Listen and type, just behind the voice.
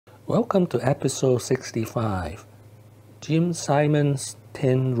Welcome to episode 65, Jim Simon's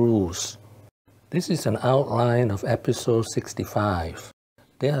 10 Rules. This is an outline of episode 65.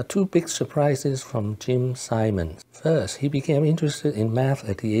 There are two big surprises from Jim Simon. First, he became interested in math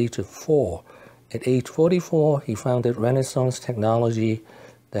at the age of 4. At age 44, he founded Renaissance Technology,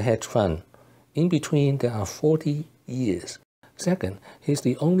 the hedge fund. In between, there are 40 years. Second, he's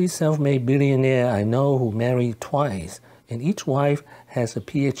the only self-made billionaire I know who married twice, and each wife has a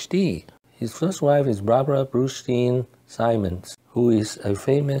PhD. His first wife is Barbara Brustein Simons, who is a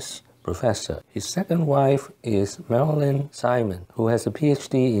famous professor. His second wife is Marilyn Simon, who has a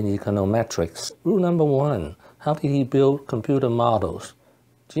PhD in econometrics. Rule number 1, how did he build computer models?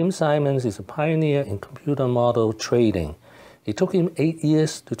 Jim Simons is a pioneer in computer model trading. It took him 8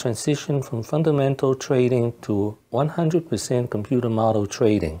 years to transition from fundamental trading to 100% computer model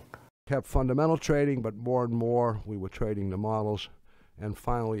trading. Kept fundamental trading, but more and more we were trading the models, and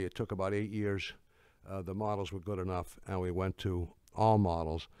finally it took about 8 years. The models were good enough, and we went to all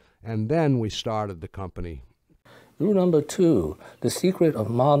models, and then we started the company. Rule number 2, the secret of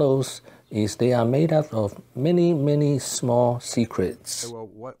models is they are made up of many, many small secrets. Well,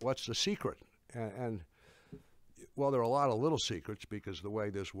 what's the secret? Well, there are a lot of little secrets, because the way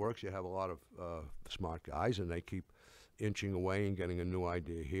this works, you have a lot of smart guys, and they keep inching away and getting a new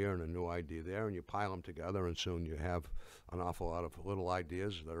idea here and a new idea there, and you pile them together, and soon you have an awful lot of little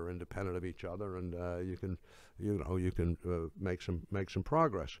ideas that are independent of each other, and you can make some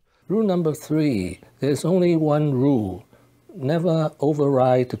progress. Rule number 3, there's only one rule: never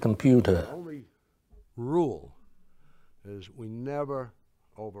override the computer. The only rule is we never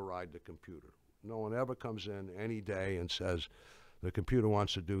override the computer. No one ever comes in any day and says, the computer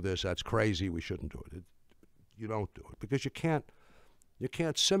wants to do this, that's crazy, we shouldn't do it. You don't do it, because you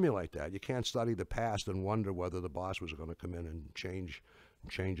can't simulate that. You can't study the past and wonder whether the boss was going to come in and change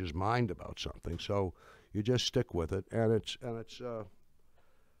his mind about something. So you just stick with it, and it's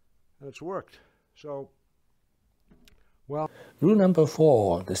worked. So, well. Rule number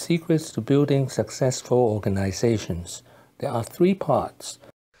 4, the secrets to building successful organizations. There are 3 parts.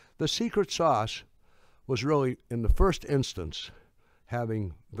 The secret sauce was really, in the first instance,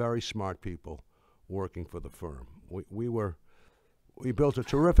 having very smart people working for the firm. We built a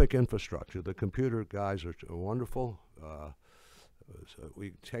terrific infrastructure. The computer guys are wonderful. So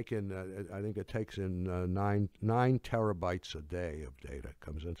we take in, I think it takes in 9 terabytes a day of data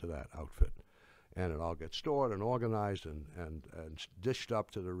comes into that outfit. And it all gets stored and organized and dished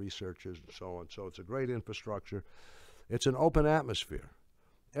up to the researchers and so on. So it's a great infrastructure. It's an open atmosphere.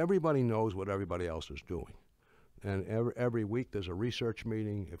 Everybody knows what everybody else is doing. And every week there's a research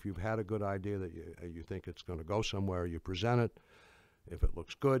meeting. If you've had a good idea that you think it's going to go somewhere, you present it. If it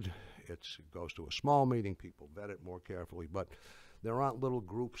looks good, it goes to a small meeting. People vet it more carefully. But there aren't little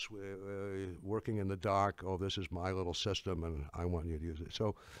groups working in the dark. Oh, this is my little system, and I want you to use it.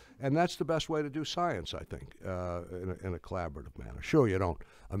 So, and that's the best way to do science, I think, in a collaborative manner. Sure, you don't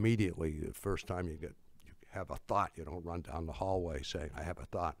immediately, the first time you have a thought, you don't run down the hallway saying, I have a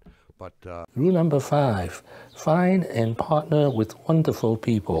thought. But Rule number 5, find and partner with wonderful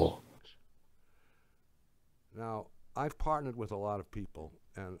people. Now, I've partnered with a lot of people,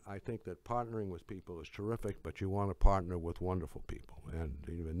 and I think that partnering with people is terrific, but you want to partner with wonderful people. And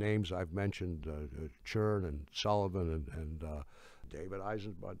the names I've mentioned, Chern and Sullivan and David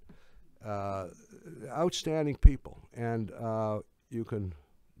Eisenbud, outstanding people. And you can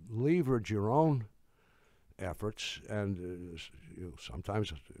leverage your own efforts, and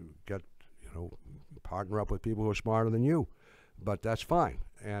sometimes partner up with people who are smarter than you, but that's fine.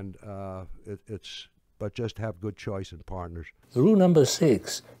 And but just have good choice in partners. Rule number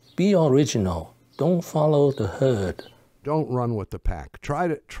 6, be original. Don't follow the herd. Don't run with the pack. Try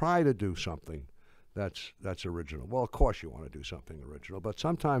to do something that's original. Well, of course you want to do something original, but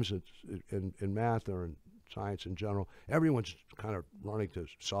sometimes it's in math or in science in general, everyone's kind of running to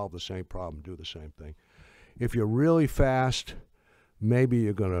solve the same problem, do the same thing. If you're really fast, maybe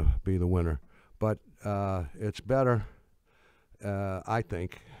you're going to be the winner. But it's better, I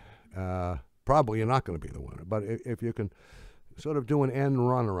think, probably you're not going to be the winner. But if you can sort of do an end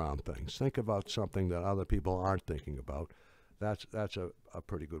run around things, think about something that other people aren't thinking about, that's a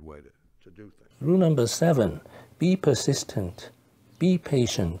pretty good way to do things. Rule number 7, be persistent, be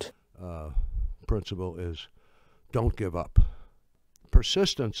patient. Principle is don't give up.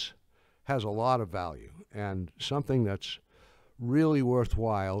 Persistence has a lot of value, and something that's really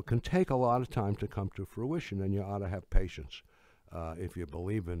worthwhile can take a lot of time to come to fruition, and you ought to have patience if you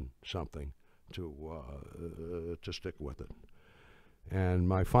believe in something to stick with it. And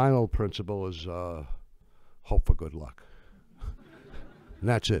my final principle is hope for good luck. And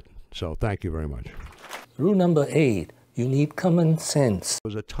that's it. So thank you very much. Rule number 8, you need common sense. There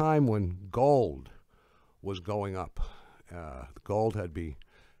was a time when gold was going up. Gold had been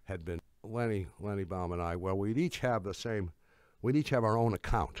Lenny Baum and I, well, we'd each have our own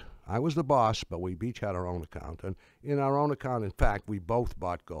account. I was the boss, but we each had our own account. And in our own account, in fact, we both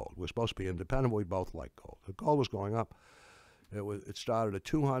bought gold. We're supposed to be independent, but we both liked gold. The gold was going up. It started at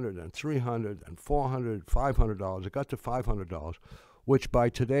 $200 and $300 and $400, $500. It got to $500, which by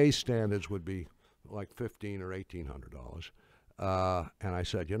today's standards would be like $1,500 or $1,800. And I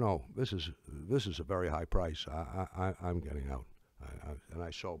said, you know, this is a very high price. I'm getting out. And I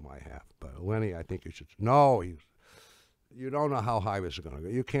sold my half. But Lenny, I think you should. No, you don't know how high this is going to go.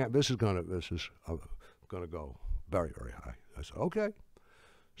 You can't. This is going to go very, very high. I said, okay.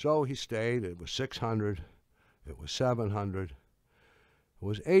 So he stayed. It was $600. It was $700. It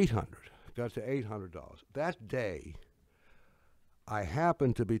was $800. It got to $800. That day, I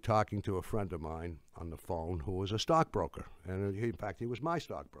happened to be talking to a friend of mine on the phone who was a stockbroker. And in fact, he was my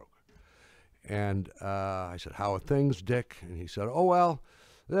stockbroker. And I said, how are things, Dick? And he said, oh, well,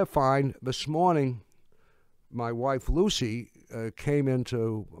 they're fine. This morning, my wife, Lucy, came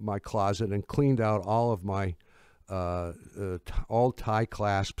into my closet and cleaned out all of my old tie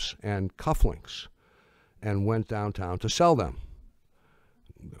clasps and cufflinks and went downtown to sell them.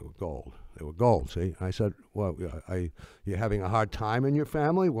 They were gold. They were gold, see? I said, well, you having a hard time in your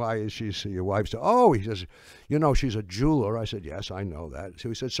family? Why is she, your wife said, oh, he says, you know, she's a jeweler. I said, yes, I know that. So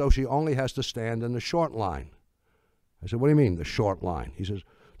he said, so she only has to stand in the short line. I said, what do you mean, the short line? He says,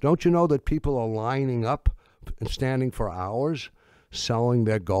 don't you know that people are lining up and standing for hours selling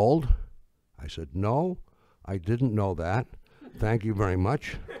their gold? I said, no, I didn't know that. Thank you very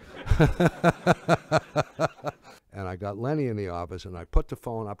much. And I got Lenny in the office, and I put the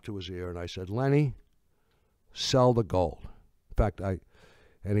phone up to his ear, and I said, Lenny, sell the gold. In fact,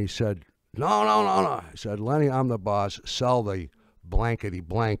 and he said, no. I said, Lenny, I'm the boss. Sell the blankety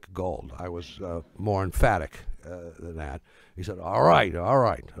blank gold. I was more emphatic than that. He said, all right.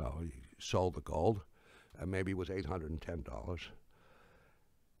 So he sold the gold. Maybe it was $810.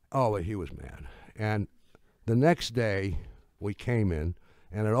 Oh, but he was mad. And the next day, we came in,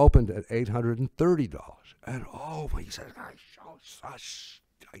 and it opened at $830. And he said,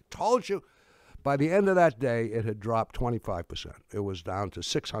 I told you. By the end of that day, it had dropped 25%. It was down to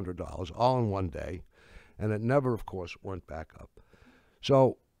 $600, all in one day. And it never, of course, went back up.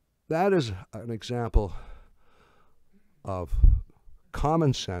 So that is an example of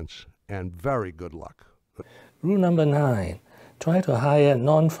common sense and very good luck. Rule number 9, try to hire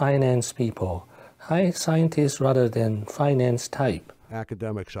non-finance people. Hire scientists rather than finance type.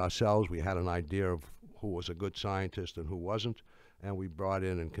 Academics ourselves, we had an idea of who was a good scientist and who wasn't, and we brought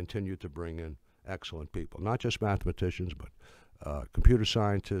in and continued to bring in excellent people, not just mathematicians, but computer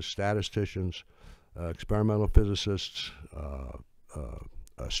scientists, statisticians, experimental physicists,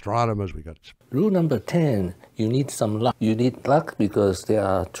 astronomers. We got. Rule number 10, you need some luck. You need luck because there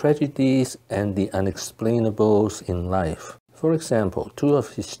are tragedies and the unexplanables in life. For example, 2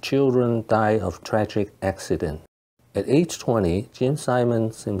 of his children died of tragic accident. At age 20, Jim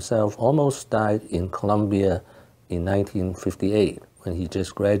Simons himself almost died in Columbia in 1958 when he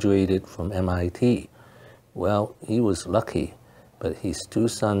just graduated from MIT. Well, he was lucky, but his 2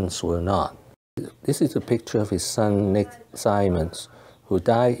 sons were not. This is a picture of his son, Nick Simons, who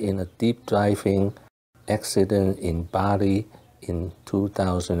died in a deep diving accident in Bali in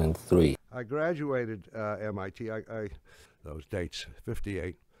 2003. I graduated MIT, those dates,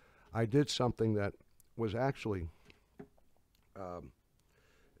 58. I did something that was actually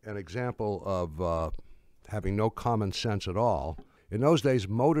an example of having no common sense at all. In those days,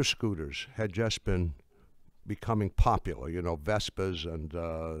 motor scooters had just been becoming popular, you know, Vespas, and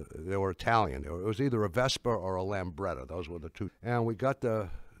they were Italian. It was either a Vespa or a Lambretta. Those were the 2. And we got the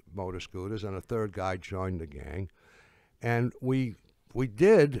motor scooters, and a 3rd guy joined the gang. And we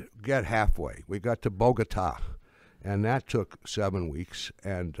did get halfway. We got to Bogota, and that took 7 weeks,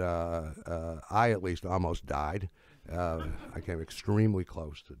 and I at least almost died. I came extremely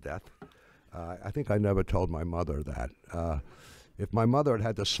close to death. I think I never told my mother that. If my mother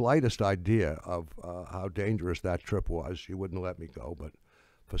had the slightest idea of how dangerous that trip was, she wouldn't let me go, but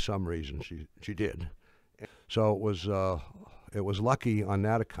for some reason she did. So it was lucky on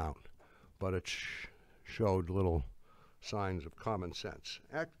that account, but it showed little signs of common sense.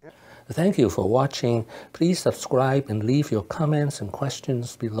 Thank you for watching. Please subscribe and leave your comments and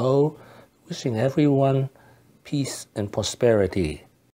questions below. Wishing everyone peace and prosperity.